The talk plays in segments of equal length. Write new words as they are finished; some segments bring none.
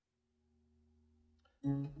I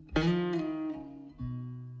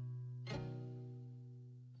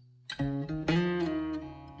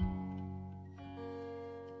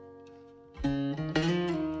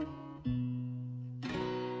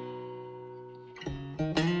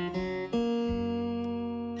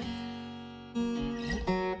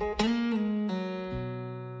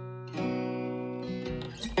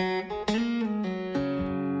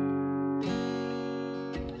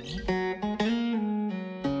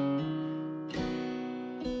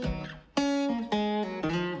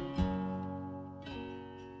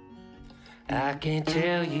can't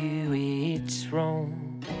tell you it's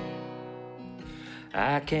wrong.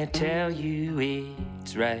 I can't tell you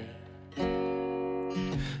it's right.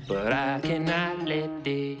 But I cannot let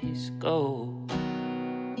this go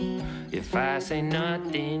if I say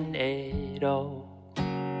nothing at all.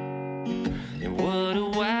 And what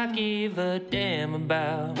do I give a damn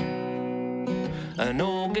about an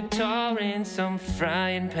old guitar and some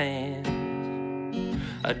frying pans?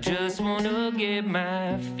 I just wanna get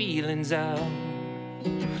my feelings out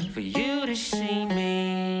for you to see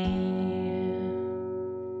me.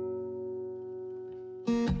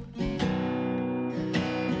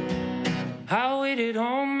 I waited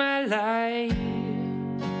all my life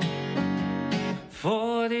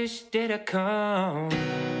for this day to come.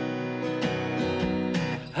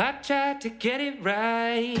 I tried to get it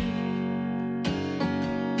right,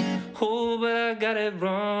 oh, but I got it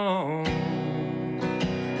wrong.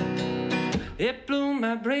 It blew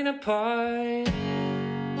my brain apart.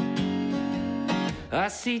 I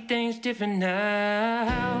see things different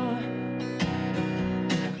now.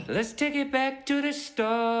 Let's take it back to the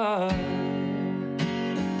start,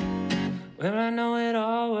 where I know it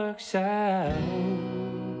all works out.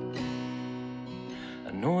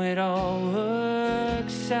 I know it all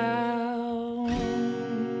works out.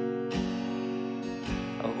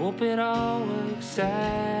 I hope it all works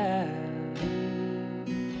out.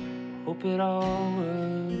 Hope it all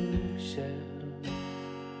works out.